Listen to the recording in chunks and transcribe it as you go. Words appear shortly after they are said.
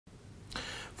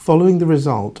Following the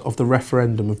result of the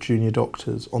referendum of junior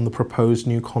doctors on the proposed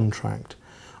new contract,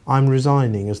 I'm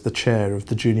resigning as the chair of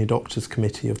the Junior Doctors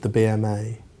Committee of the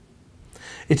BMA.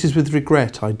 It is with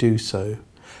regret I do so,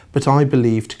 but I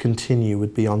believe to continue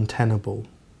would be untenable.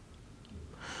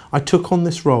 I took on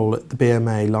this role at the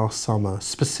BMA last summer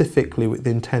specifically with the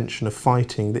intention of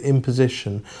fighting the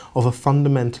imposition of a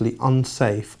fundamentally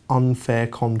unsafe, unfair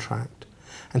contract,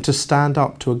 and to stand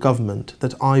up to a government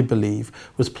that I believe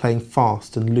was playing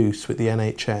fast and loose with the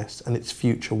NHS and its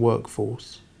future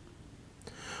workforce.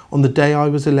 On the day I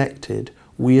was elected,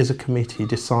 we as a committee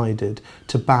decided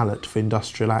to ballot for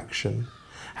industrial action,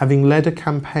 having led a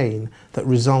campaign that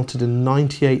resulted in a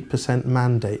 98%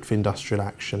 mandate for industrial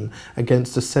action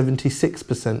against a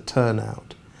 76%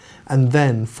 turnout, and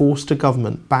then forced a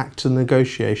government back to the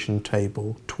negotiation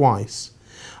table twice.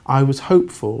 I was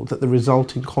hopeful that the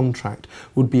resulting contract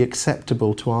would be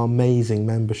acceptable to our amazing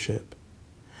membership.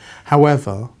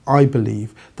 However, I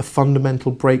believe the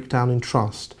fundamental breakdown in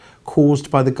trust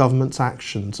caused by the government's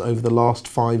actions over the last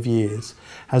 5 years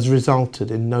has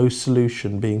resulted in no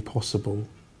solution being possible,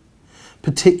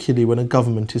 particularly when a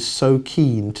government is so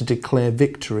keen to declare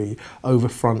victory over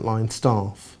frontline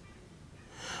staff.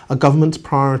 A government's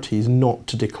priority is not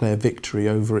to declare victory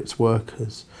over its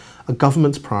workers. A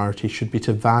government's priority should be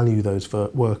to value those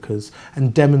workers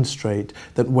and demonstrate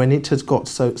that when it has got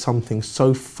something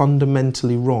so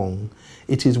fundamentally wrong,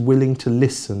 it is willing to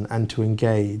listen and to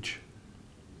engage.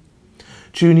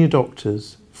 Junior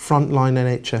doctors, frontline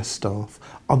NHS staff,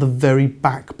 are the very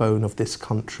backbone of this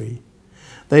country.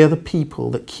 They are the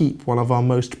people that keep one of our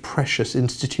most precious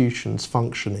institutions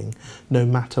functioning, no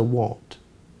matter what.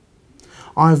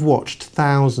 I've watched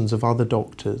thousands of other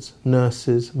doctors,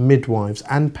 nurses, midwives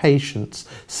and patients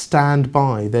stand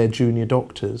by their junior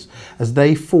doctors as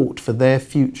they fought for their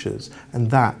futures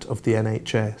and that of the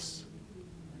NHS.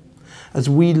 As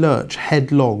we lurch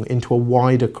headlong into a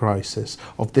wider crisis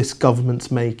of this government's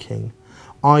making,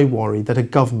 I worry that a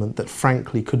government that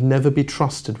frankly could never be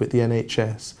trusted with the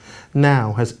NHS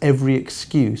now has every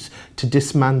excuse to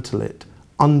dismantle it,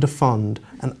 underfund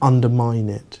and undermine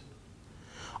it.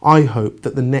 I hope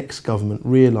that the next government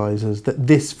realises that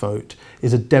this vote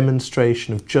is a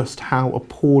demonstration of just how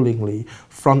appallingly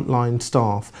frontline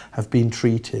staff have been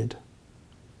treated.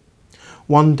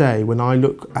 One day when I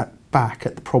look back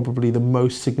at probably the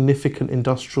most significant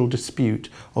industrial dispute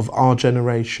of our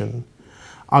generation,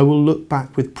 I will look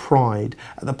back with pride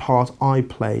at the part I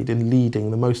played in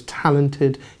leading the most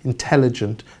talented,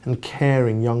 intelligent and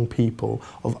caring young people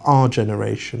of our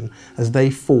generation as they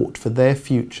fought for their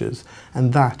futures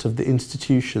and that of the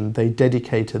institution they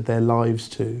dedicated their lives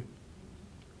to.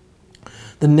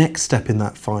 The next step in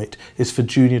that fight is for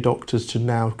junior doctors to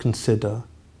now consider.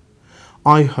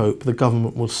 I hope the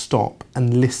government will stop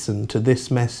and listen to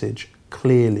this message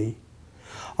clearly.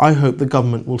 I hope the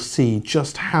government will see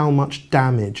just how much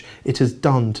damage it has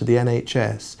done to the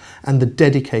NHS and the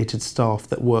dedicated staff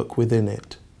that work within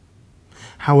it.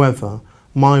 However,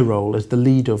 my role as the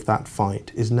leader of that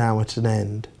fight is now at an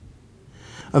end.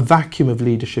 A vacuum of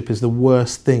leadership is the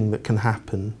worst thing that can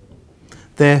happen.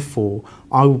 Therefore,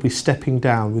 I will be stepping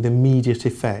down with immediate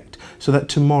effect so that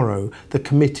tomorrow the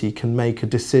committee can make a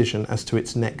decision as to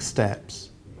its next steps.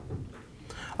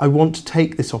 I want to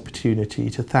take this opportunity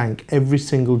to thank every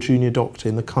single junior doctor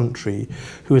in the country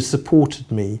who has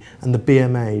supported me and the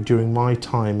BMA during my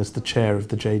time as the chair of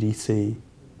the JDC.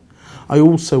 I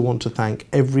also want to thank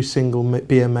every single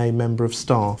BMA member of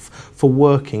staff for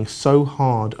working so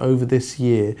hard over this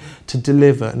year to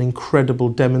deliver an incredible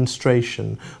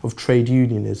demonstration of trade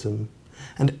unionism,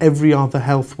 and every other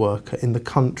health worker in the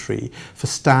country for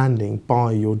standing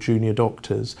by your junior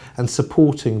doctors and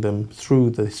supporting them through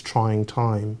this trying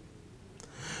time.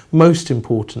 Most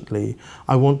importantly,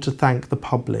 I want to thank the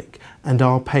public and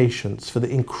our patients for the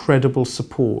incredible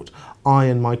support I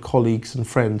and my colleagues and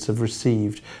friends have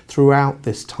received throughout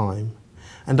this time,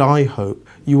 and I hope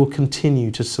you will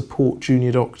continue to support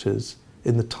junior doctors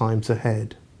in the times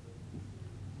ahead.